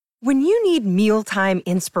When you need mealtime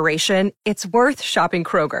inspiration, it's worth shopping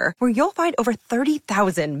Kroger, where you'll find over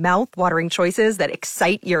 30,000 mouth-watering choices that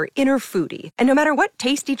excite your inner foodie. And no matter what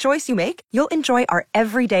tasty choice you make, you'll enjoy our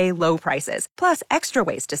everyday low prices, plus extra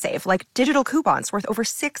ways to save, like digital coupons worth over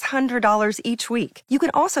 $600 each week. You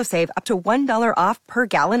can also save up to $1 off per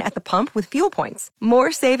gallon at the pump with fuel points.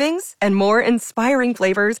 More savings and more inspiring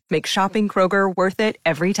flavors make shopping Kroger worth it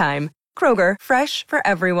every time. Kroger, fresh for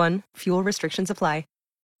everyone. Fuel restrictions apply.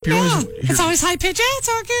 Yeah, it's always high pitch. Hey, it's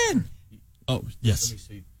all good. Oh, yes. Let me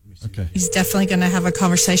see. Okay. He's definitely going to have a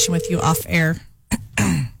conversation with you off air.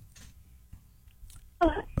 I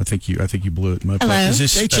think you blew it. Hello. Is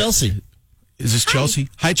this Hey, Chelsea. Is this Chelsea?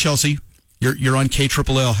 Hi, Chelsea. You're on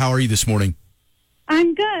KLLL. How are you this morning?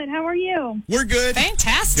 I'm good. How are you? We're good.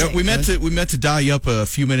 Fantastic. Yeah, we meant to dial you up a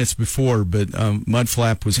few minutes before, but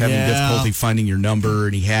Mudflap was having difficulty finding your number,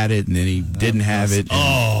 and he had it, and then he didn't have it.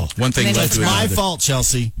 Oh, one thing led that's to another. my fault,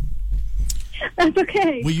 Chelsea. That's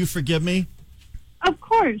okay. Will you forgive me? Of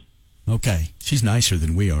course. Okay. She's nicer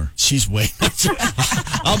than we are. She's way.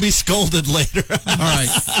 I'll be scolded later. All right.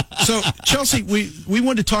 So, Chelsea, we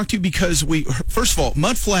wanted to talk to you because first of all,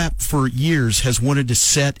 Mudflap for years has wanted to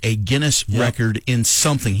set a Guinness record in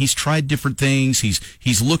something. He's tried different things.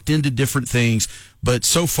 He's looked into different things, but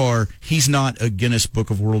so far he's not a Guinness Book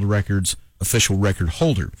of World Records official record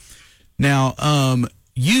holder. Now,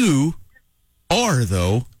 you are,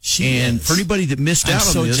 though. For anybody that missed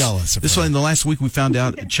out on this, jealous of this her. one in the last week we found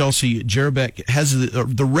out Chelsea Jerbeck has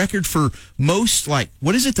the record for most,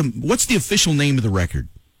 what's the official name of the record?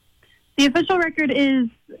 The official record is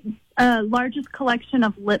largest collection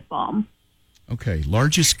of lip balm. Okay,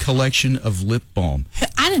 largest collection of lip balm.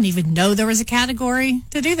 I didn't even know there was a category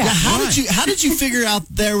to do that. Yeah, how did you figure out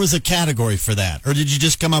there was a category for that, or did you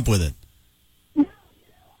just come up with it?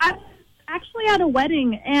 I actually at a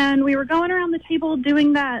wedding, and we were going around the table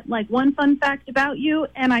doing that, like, one fun fact about you,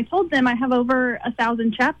 and I told them I have over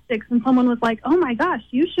 1,000 chapsticks, and someone was like, oh my gosh,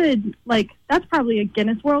 you should, that's probably a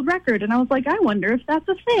Guinness World Record. And I was like, I wonder if that's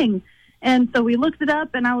a thing. And so we looked it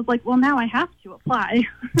up, and I was like, well, now I have to apply.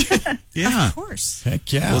 Yeah. Of course.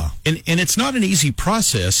 Heck yeah. Well, and it's not an easy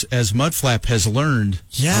process, as Mudflap has learned.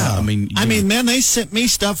 Yeah. I mean, man, they sent me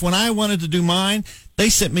stuff when I wanted to do mine. They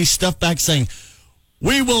sent me stuff back saying,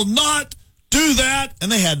 we will not do that.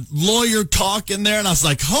 And they had lawyer talk in there, and I was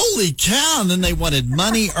like, holy cow. And then they wanted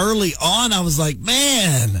money early on. I was like,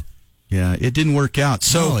 man. Yeah, it didn't work out.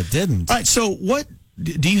 So no, it didn't. All right, so what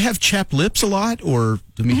do you have chapped lips a lot, or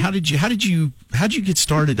I mean, how did you get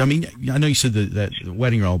started? I mean, I know you said that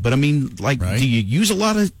wedding roll, but I mean, do you use a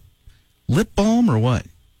lot of lip balm or what?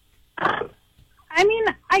 I mean,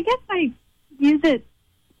 I guess I use it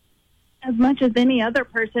as much as any other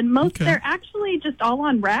person. They're actually just all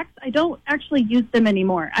on racks. I don't actually use them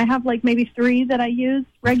anymore. I have maybe 3 that I use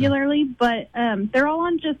regularly, but they're all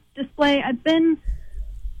on just display.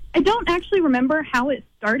 I don't actually remember how it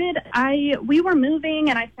started. We were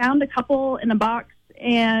moving, and I found a couple in a box,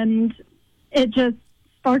 and it just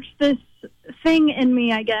sparked this thing in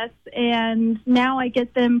me, I guess. And now I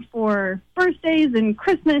get them for birthdays and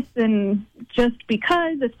Christmas, and just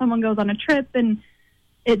because if someone goes on a trip, and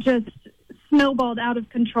it just snowballed out of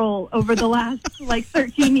control over the last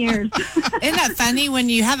 13 years. Isn't that funny when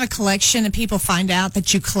you have a collection and people find out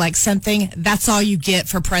that you collect something? That's all you get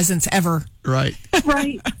for presents ever. Right.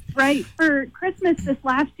 Right. For Christmas this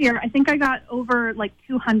last year, I think I got over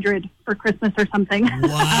 200 for Christmas or something. Wow. Oh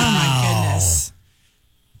my goodness.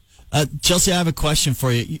 Chelsea, I have a question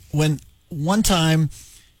for you. When one time,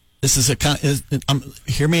 this is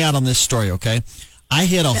hear me out on this story, okay? I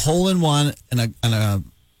hit a hole in one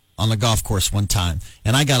on a golf course one time,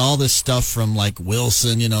 and I got all this stuff from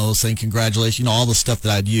Wilson, saying congratulations, all the stuff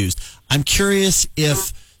that I'd used. I'm curious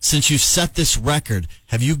if, since you've set this record,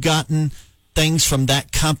 have you gotten things from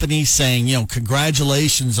that company saying,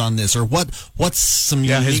 congratulations on this, or what's some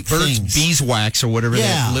unique his Burt's things? Beeswax or whatever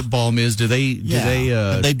that lip balm is. Do they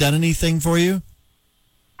have they done anything for you?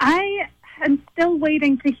 I am still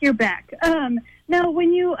waiting to hear back. No,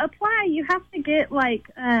 when you apply, you have to get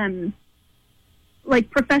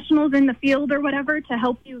professionals in the field or whatever to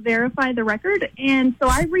help you verify the record. And so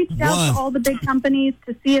I reached out to all the big companies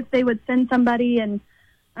to see if they would send somebody, and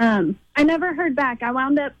I never heard back. I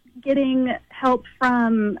wound up getting help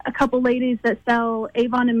from a couple ladies that sell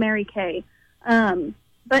Avon and Mary Kay.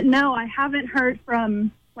 But no, I haven't heard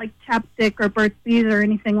from Chapstick or Burt's Bees or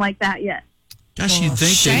anything like that yet. Gosh, you'd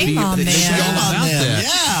think shame on them.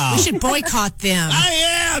 Yeah. We should boycott them. I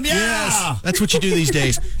am, yeah. Yes, that's what you do these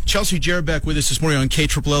days. Chelsea Jerbeck with us this morning on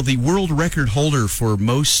KLLL, the world record holder for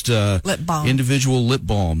most lip balm. Individual lip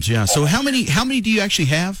balms. Yeah. So how many do you actually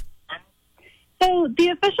have? So the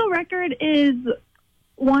official record is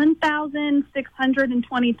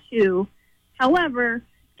 1,622. However,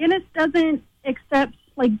 Guinness doesn't accept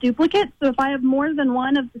like duplicates. So if I have more than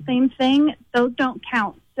one of the same thing, those don't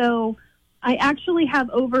count. So I actually have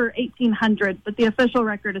over 1,800, but the official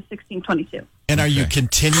record is 1,622. And are you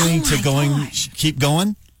continuing to keep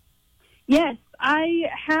going? Yes, I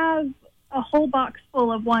have a whole box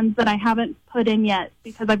full of ones that I haven't put in yet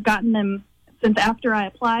because I've gotten them since after I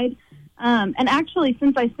applied. And actually,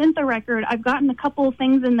 since I sent the record, I've gotten a couple of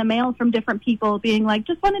things in the mail from different people being like,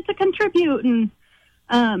 just wanted to contribute, and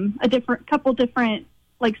couple different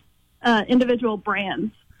individual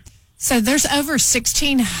brands. So there's over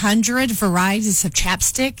 1,600 varieties of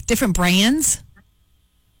chapstick, different brands?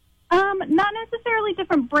 Not necessarily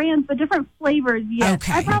different brands, but different flavors, yes.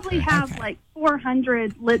 Okay, I probably have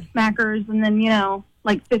 400 lip smackers and then,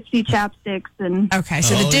 50 chapsticks. And Okay,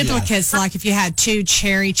 so the duplicates, like if you had 2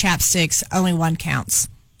 cherry chapsticks, only one counts.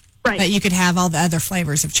 Right. But you could have all the other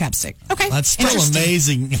flavors of chapstick. Okay. That's still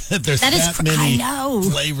amazing that there's that many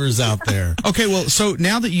flavors out there. Okay, well, so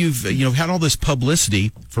now that you've had all this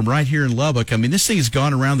publicity from right here in Lubbock, I mean, this thing has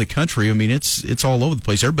gone around the country. I mean, it's all over the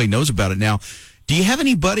place. Everybody knows about it now. Do you have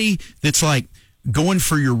anybody that's like going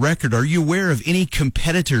for your record? Are you aware of any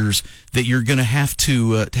competitors that you're going to have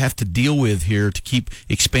to deal with here to keep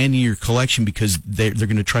expanding your collection because they're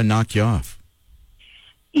going to try and knock you off?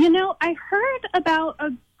 I heard about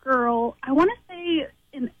a girl, I want to say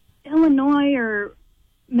in Illinois or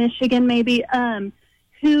Michigan maybe,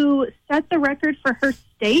 who set the record for her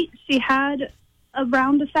state. She had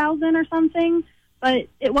around 1,000 or something, but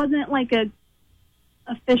it wasn't like a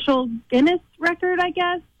official Guinness record, I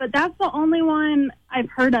guess. But that's the only one I've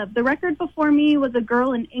heard of. The record before me was a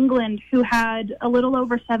girl in England who had a little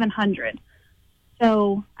over 700.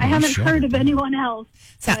 So I haven't heard of anyone else,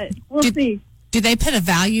 but we'll see. Do they put a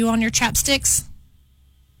value on your chapsticks?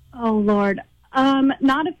 Oh, Lord.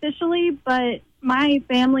 Not officially, but my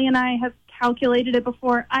family and I have calculated it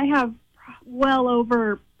before. I have well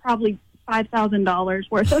over probably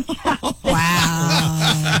 $5,000 worth of chapsticks.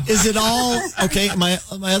 Wow. Is it all okay? My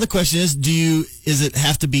other question is, is it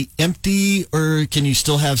have to be empty, or can you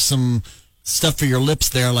still have some stuff for your lips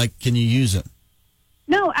there? Like, can you use it?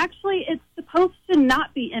 No, actually, it's supposed to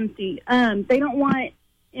not be empty. They don't want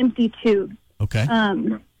empty tubes. Okay.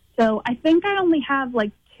 So I think I only have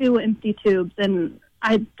 2 empty tubes, and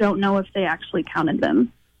I don't know if they actually counted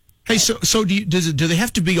them. Hey, so do they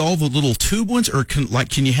have to be all the little tube ones, or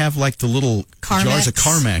can you have the little Carmex jars of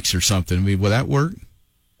Carmex or something? I mean, will that work?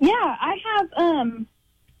 Yeah, I have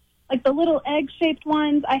the little egg-shaped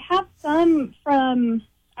ones. I have some from,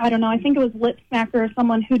 I don't know, I think it was Lip Smacker or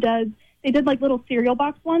someone who they did little cereal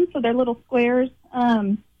box ones, so they're little squares.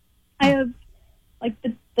 I have I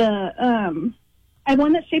have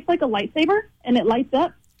one that's shaped like a lightsaber, and it lights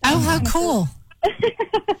up. Oh, how cool.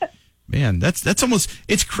 Man, that's almost,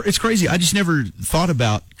 it's crazy. I just never thought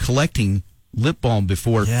about collecting lip balm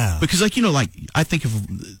before. Yeah. Because I think of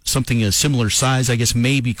something a similar size, I guess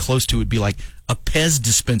maybe close to it would be like a Pez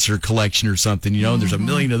dispenser collection or something, and there's a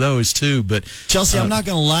million of those too. But Chelsea, I'm not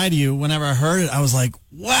going to lie to you. Whenever I heard it, I was like,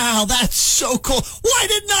 wow, that's so cool. Why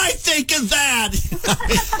didn't I think of that?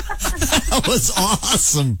 That was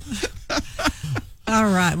awesome. All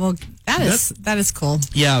right. Well, that is cool.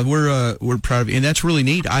 Yeah, we're proud of you, and that's really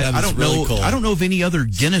neat. I don't know. Cool. I don't know of any other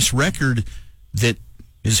Guinness record that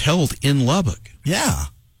is held in Lubbock. Yeah.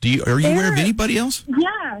 Are you aware of anybody else?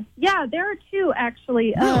 Yeah, there are 2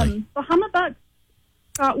 actually. Really? Bahama Bucks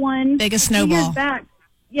got one biggest a few snowball. years back.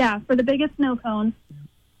 Yeah, for the biggest snow cone.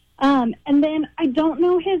 And then I don't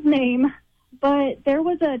know his name, but there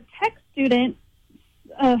was a tech student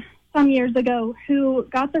some years ago who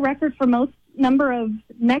got the record for most number of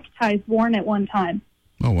neckties worn at one time.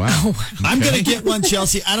 Oh, wow. Okay. I'm going to get one,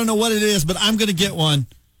 Chelsea. I don't know what it is, but I'm going to get one.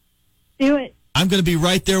 Do it. I'm going to be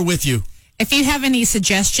right there with you. If you have any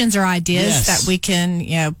suggestions or ideas that we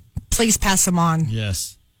can, please pass them on.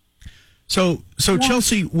 Yes. So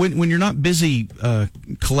Chelsea, when you're not busy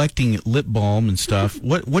collecting lip balm and stuff,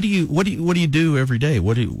 what do you do every day?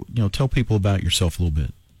 What do you tell people about yourself a little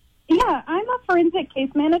bit? Yeah, I'm a forensic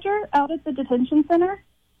case manager out at the detention center.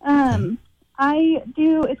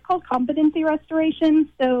 It's called competency restoration.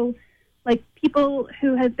 So, people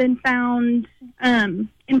who have been found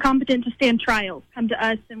incompetent to stand trials come to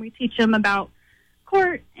us, and we teach them about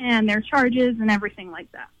court and their charges and everything like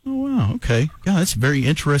that. Oh, wow. Okay. Yeah, that's a very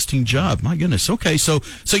interesting job. My goodness. Okay, so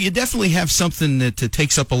you definitely have something that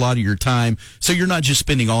takes up a lot of your time. So you're not just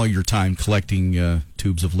spending all your time collecting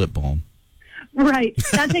tubes of lip balm. Right.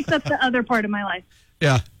 That takes up the other part of my life.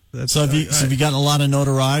 Yeah. So have you gotten a lot of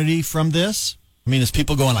notoriety from this? I mean, is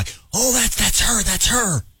people going like, "Oh, that's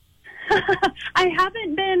her"? I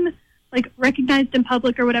haven't been like recognized in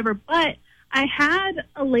public or whatever, but I had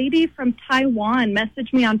a lady from Taiwan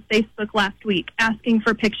message me on Facebook last week asking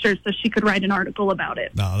for pictures so she could write an article about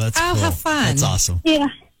it. No, that's Oh, cool. how fun. That's awesome. Yeah.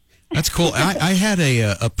 That's cool. I had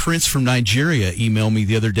a prince from Nigeria email me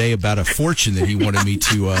the other day about a fortune that he wanted me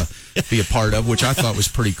to be a part of, which I thought was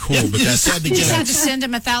pretty cool. Yeah, but you that's just had to You just get have to send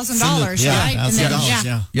him $1,000, Yeah, right? And then, $1,000,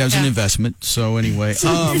 yeah. it was an investment. So anyway,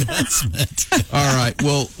 investment. all right.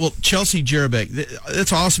 Well, Chelsea Jerabek,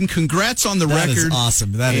 that's awesome. Congrats on the That record. is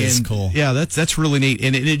awesome. That is And, cool. Yeah, that's really neat.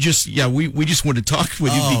 And it just, we just wanted to talk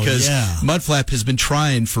with you Oh, because yeah. Mudflap has been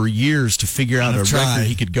trying for years to figure out a record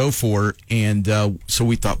he could go for. And so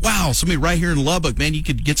we thought, wow, somebody right here in Lubbock, man, you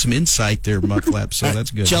could get some insight there, Mudflap. So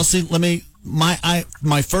that's good. Chelsea,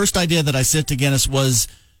 my first idea that I sent to Guinness was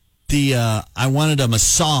I wanted a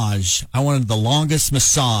massage. I wanted the longest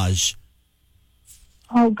massage.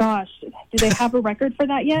 Oh, gosh. Do they have a record for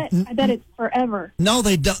that yet? I bet it's forever. No,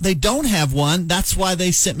 they don't. They don't have one. That's why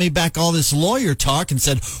they sent me back all this lawyer talk and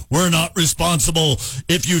said we're not responsible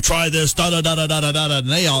if you try this. Da da da da da da da. And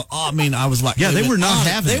they all. I mean, I was like, Yeah, they were not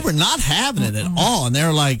having They it. were not having it at all, and they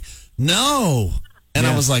were like, no. And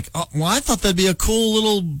I was like, oh, well, I thought that'd be a cool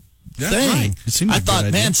little thing. right. It seemed like I a thought, good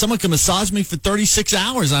idea. man, someone could massage me for 36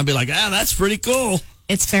 hours, and I'd be like, that's pretty cool.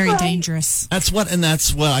 It's very dangerous. That's what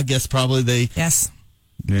I guess probably they. Yes.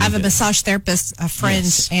 I have a massage therapist, a friend,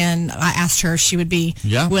 Yes. and I asked her if she would be,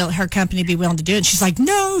 her company be willing to do it. And she's like,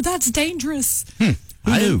 no, that's dangerous. Who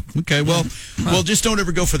knew? Okay, well, just don't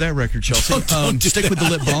ever go for that record, Chelsea. Don't do stick with the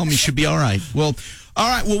lip balm. You should be all right. Well, all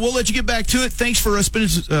right. Well, we'll let you get back to it. Thanks for spending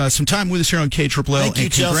some time with us here on KLLL. Thank you,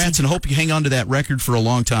 and congrats, Chelsea. and hope you hang on to that record for a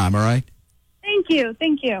long time. All right. Thank you.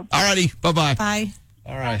 Thank you. All righty. Bye-bye. Bye.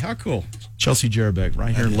 All right. How cool. Chelsea Jerabek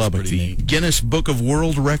right here in is Lubbock, pretty the neat. Guinness Book of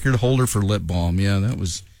World Record holder for lip balm. Yeah, that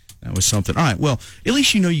was something. All right. Well, at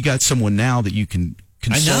least you know you got someone now that you can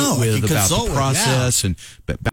consult I can with about consult the with, yeah. process and